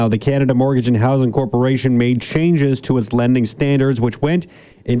Now, the Canada Mortgage and Housing Corporation made changes to its lending standards, which went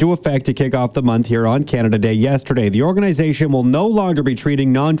into effect to kick off the month here on Canada Day yesterday. The organization will no longer be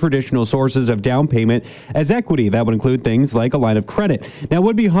treating non-traditional sources of down payment as equity. That would include things like a line of credit. Now,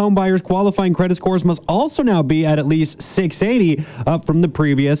 would-be home buyers' qualifying credit scores must also now be at least 680, up from the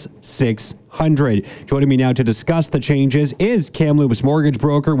previous 600. Joining me now to discuss the changes is Kamloops mortgage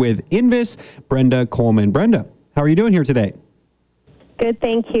broker with Invis, Brenda Coleman. Brenda, how are you doing here today? Good,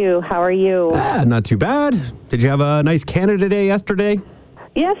 thank you. How are you? Not too bad. Did you have a nice Canada Day yesterday?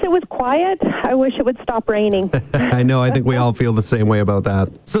 Yes, it was quiet. I wish it would stop raining. I know. I think we all feel the same way about that.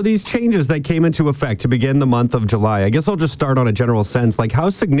 So these changes that came into effect to begin the month of July, I guess I'll just start on a general sense. Like, how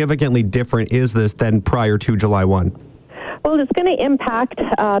significantly different is this than prior to July 1? Well, it's going to impact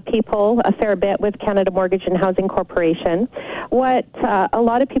people a fair bit with Canada Mortgage and Housing Corporation. What a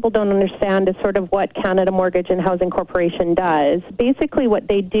lot of people don't understand is sort of what Canada Mortgage and Housing Corporation does. Basically, what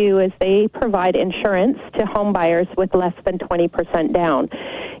they do is they provide insurance to home buyers with less than 20% down.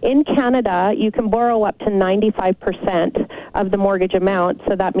 In Canada, you can borrow up to 95% of the mortgage amount,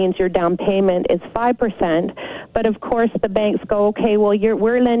 so that means your down payment is 5%. But of course, the banks go, okay, well,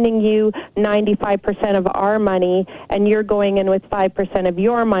 we're lending you 95% of our money, and you're going in with 5% of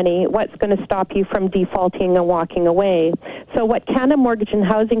your money. What's going to stop you from defaulting and walking away? So what Canada Mortgage and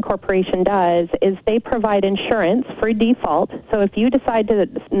Housing Corporation does is they provide insurance for default. So if you decide to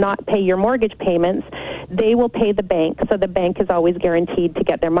not pay your mortgage payments, they will pay the bank. So the bank is always guaranteed to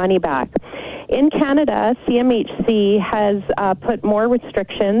get their money back. In Canada, CMHC has put more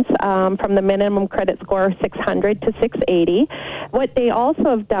restrictions from the minimum credit score of 600 to 680. What they also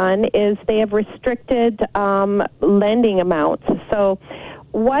have done is they have restricted lending amounts. So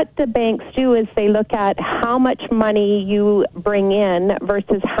what the banks do is they look at how much money you bring in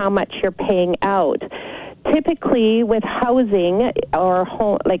versus how much you're paying out. Typically, with housing or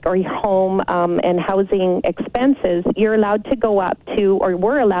home and housing expenses, you're allowed to go up to, or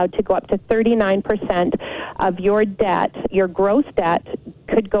we're allowed to go up to 39% of your debt, your gross debt,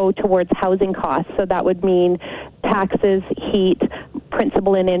 could go towards housing costs. So that would mean taxes, heat,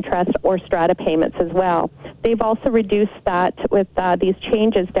 principal and interest, or strata payments as well. They've also reduced that with these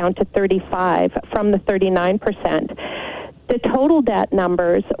changes down to 35 from the 39%. The total debt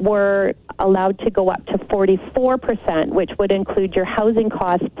numbers were allowed to go up to 44%, which would include your housing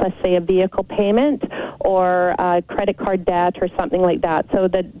costs plus, say, a vehicle payment or credit card debt or something like that. So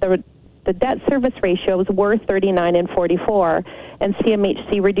the debt service ratios were 39 and 44, and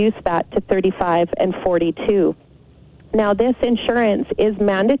CMHC reduced that to 35 and 42. Now, this insurance is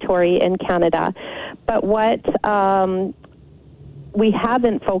mandatory in Canada, but what we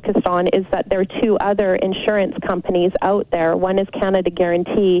haven't focused on is that there are two other insurance companies out there. One is Canada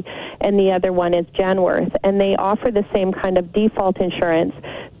Guarantee, and the other one is Genworth, and they offer the same kind of default insurance.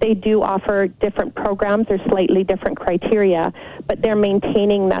 They do offer different programs or slightly different criteria, but they're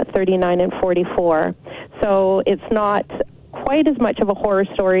maintaining that 39 and 44. So it's not quite as much of a horror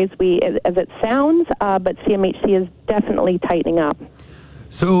story as it sounds, but CMHC is definitely tightening up.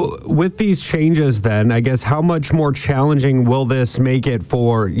 So with these changes then, I guess how much more challenging will this make it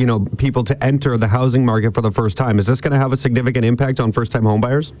for, people to enter the housing market for the first time? Is this going to have a significant impact on first-time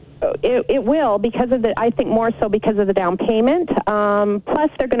homebuyers? It will, because of I think more so because of the down payment. Plus,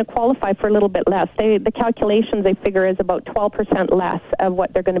 they're going to qualify for a little bit less. The calculations they figure is about 12% less of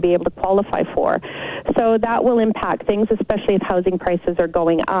what they're going to be able to qualify for. So that will impact things, especially if housing prices are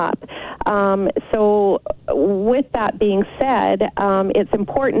going up. So with that being said, it's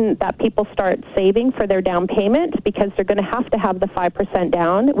important that people start saving for their down payment because they're going to have the 5%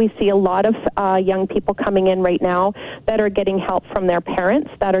 down. We see a lot of young people coming in right now that are getting help from their parents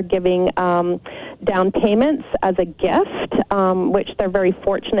that are giving down payments as a gift, which they're very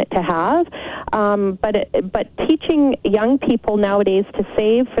fortunate to have. But teaching young people nowadays to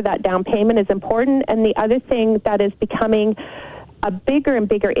save for that down payment is important. And the other thing that is becoming a bigger and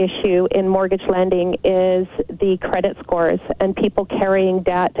bigger issue in mortgage lending is the credit scores and people carrying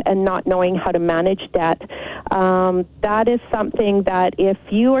debt and not knowing how to manage debt. That is something that if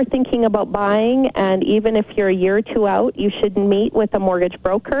you are thinking about buying, and even if you're a year or two out, you should meet with a mortgage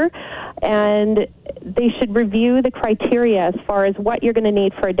broker, and they should review the criteria as far as what you're going to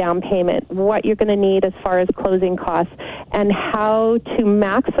need for a down payment, what you're going to need as far as closing costs, and how to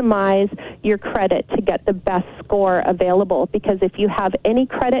maximize your credit to get the best score available. Because if you have any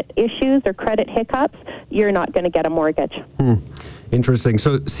credit issues or credit hiccups, you're not going to get a mortgage. Interesting.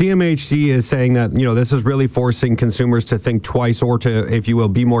 So CMHC is saying that, this is really forcing consumers to think twice or to, if you will,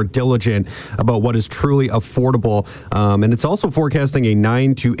 be more diligent about what is truly affordable. And it's also forecasting a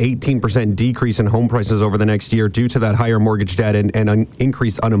 9 to 18% decrease in home prices over the next year due to that higher mortgage debt and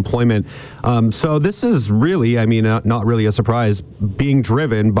increased unemployment. So this is really, not really a surprise, being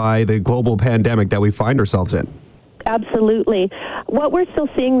driven by the global pandemic that we find ourselves in. Absolutely. What we're still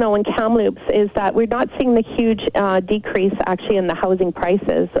seeing, though, in Kamloops is that we're not seeing the huge decrease, actually, in the housing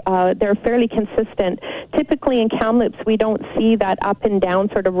prices. They're fairly consistent. Typically, in Kamloops, we don't see that up and down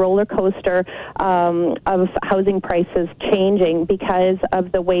sort of roller coaster of housing prices changing because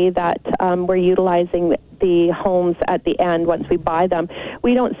of the way that we're utilizing the homes at the end once we buy them.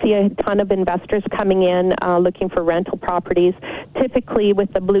 We don't see a ton of investors coming in looking for rental properties. Typically,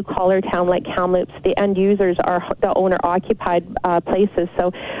 with the blue-collar town like Kamloops, the end users are the owner-occupied places.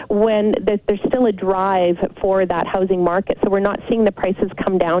 So when there's still a drive for that housing market, so we're not seeing the prices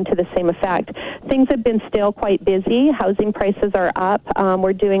come down to the same effect. Things have been still quite busy. Housing prices are up.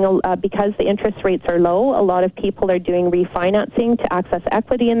 We're doing, because the interest rates are low, a lot of people are doing refinancing to access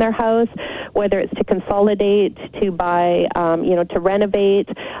equity in their house, whether it's to consolidate, to buy, to renovate.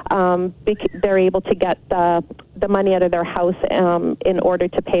 They're able to get the money out of their house in order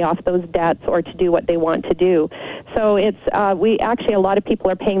to pay off those debts or to do what they want to do. So it's a lot of people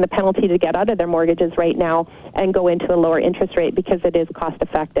are paying the penalty to get out of their mortgages right now and go into a lower interest rate because it is cost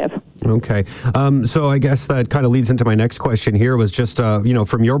effective. Okay. So I guess that kind of leads into my next question here was just,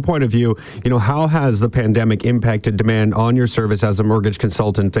 from your point of view, how has the pandemic impacted demand on your service as a mortgage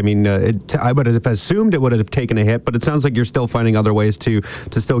consultant? I mean, I would have assumed it would have taken a hit, but it sounds like you're still finding other ways to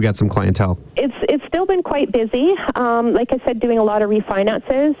still get some clientele. It's still been quite busy. Like I said, doing a lot of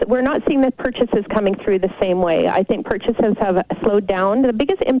refinances. We're not seeing the purchases coming through the same way. I think purchases have slowed down. The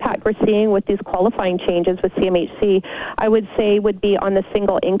biggest impact we're seeing with these qualifying changes with CMHC, I would say, would be on the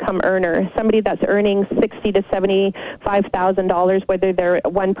single income earner, somebody that's earning $60,000 to $75,000, whether they're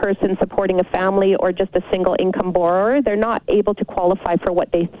one person supporting a family or just a single income borrower. They're not able to qualify for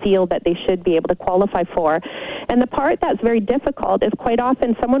what they feel that they should be able to qualify for. And the part that's very difficult is quite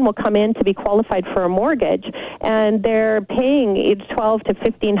often someone will come in to be qualified for a mortgage, and they're paying $1,200 to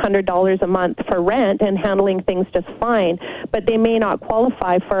 $1,500 a month for rent and handling things just fine, but they may not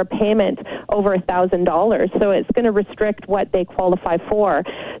qualify for a payment over $1,000. So it's going to restrict what they qualify for.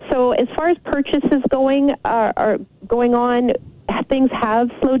 So as far as purchases are going on, things have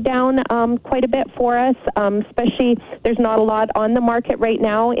slowed down quite a bit for us, especially there's not a lot on the market right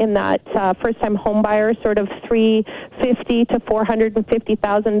now in that first-time home buyer sort of $350,000 to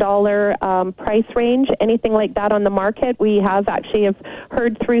 $450,000 price range. Anything like that on the market, we have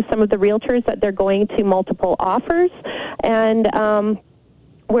heard through some of the realtors that they're going to multiple offers, and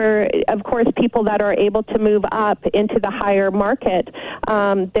where, of course, people that are able to move up into the higher market,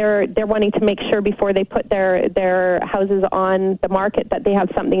 they're wanting to make sure before they put their houses on the market that they have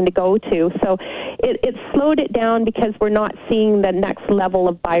something to go to. So it slowed it down because we're not seeing the next level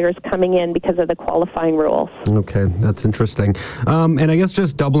of buyers coming in because of the qualifying rules. Okay, that's interesting. And I guess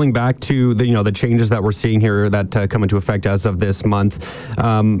just doubling back to the changes that we're seeing here that come into effect as of this month,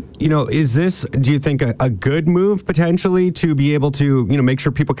 is this, do you think, a good move potentially to be able to make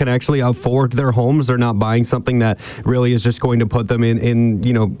sure people can actually afford their homes? They're not buying something that really is just going to put them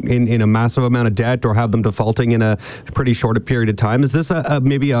in a massive amount of debt or have them defaulting in a pretty short period of time. Is this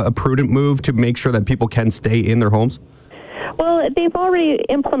maybe a prudent move to make sure that people can stay in their homes? Well, they've already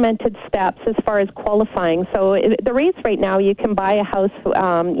implemented steps as far as qualifying. So the rates right now, you can buy a house,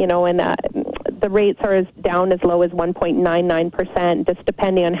 and the rates are down as low as 1.99%, just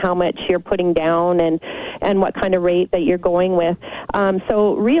depending on how much you're putting down and what kind of rate that you're going with.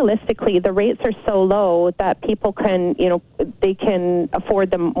 So realistically, the rates are so low that people can, they can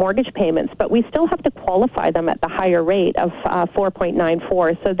afford the mortgage payments, but we still have to qualify them at the higher rate of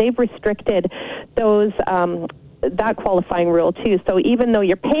 4.94. So they've restricted those that qualifying rule too. So even though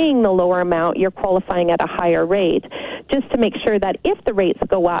you're paying the lower amount, you're qualifying at a higher rate, just to make sure that if the rates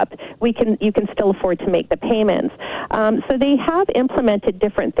go up, you can still afford to make the payments. So they have implemented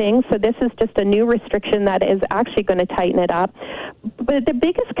different things. So this is just a new restriction that is actually going to tighten it up. But the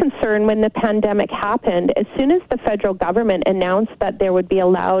biggest concern when the pandemic happened, as soon as the federal government announced that there would be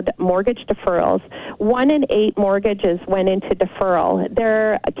allowed mortgage deferrals, 1 in 8 mortgages went into deferral.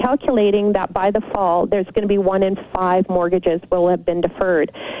 They're calculating that by the fall, there's going to be 1 in 5 mortgages will have been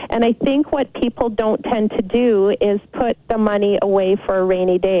deferred. And I think what people don't tend to do is put the money away for a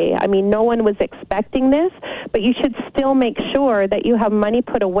rainy day. I mean, no one was expecting this, but you should still make sure that you have money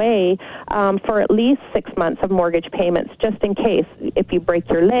put away for at least 6 months of mortgage payments, just in case. If you break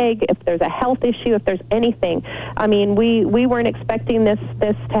your leg, if there's a health issue, if there's anything. I mean, we weren't expecting this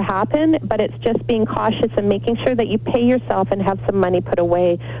to happen, but it's just being cautious and making sure that you pay yourself and have some money put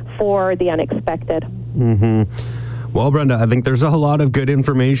away for the unexpected. Well, Brenda, I think there's a lot of good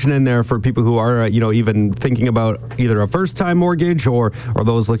information in there for people who are, even thinking about either a first-time mortgage or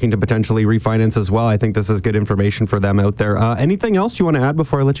those looking to potentially refinance as well. I think this is good information for them out there. Anything else you want to add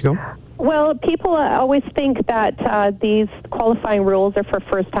before I let you go? Well, people always think that these qualifying rules are for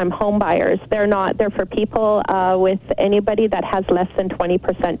first-time home buyers. They're not. They're for people with anybody that has less than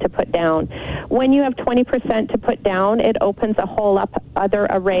 20% to put down. When you have 20% to put down, it opens a whole other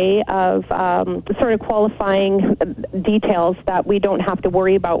array of sort of qualifying details that we don't have to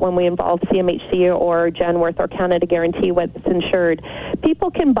worry about when we involve CMHC or Genworth or Canada Guarantee what's insured. People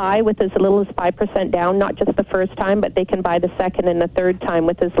can buy with as little as 5% down, not just the first time, but they can buy the second and the third time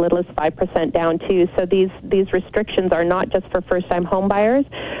with as little as 5% down too. So these restrictions are not just for first-time home buyers.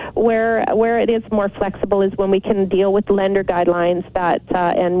 Where it is more flexible is when we can deal with lender guidelines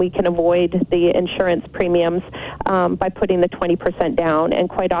and we can avoid the insurance premiums by putting the 20% down. And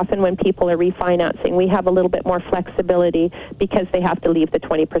quite often when people are refinancing, we have a little bit more flexibility because they have to leave the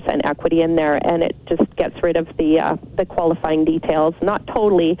 20% equity in there, and it just gets rid of the qualifying details. Not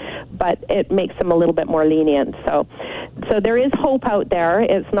totally, but it makes them a little bit more lenient. So there is hope out there.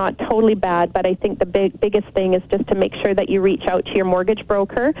 It's not totally bad, but I think the biggest thing is just to make sure that you reach out to your mortgage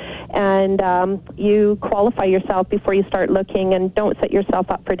broker and you qualify yourself before you start looking, and don't set yourself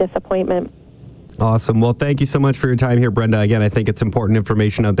up for disappointment. Awesome. Well, thank you so much for your time here, Brenda. Again, I think it's important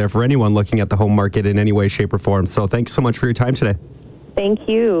information out there for anyone looking at the home market in any way, shape, or form. So thanks so much for your time today. Thank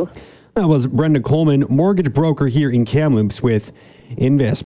you. That was Brenda Coleman, mortgage broker here in Kamloops with Invest.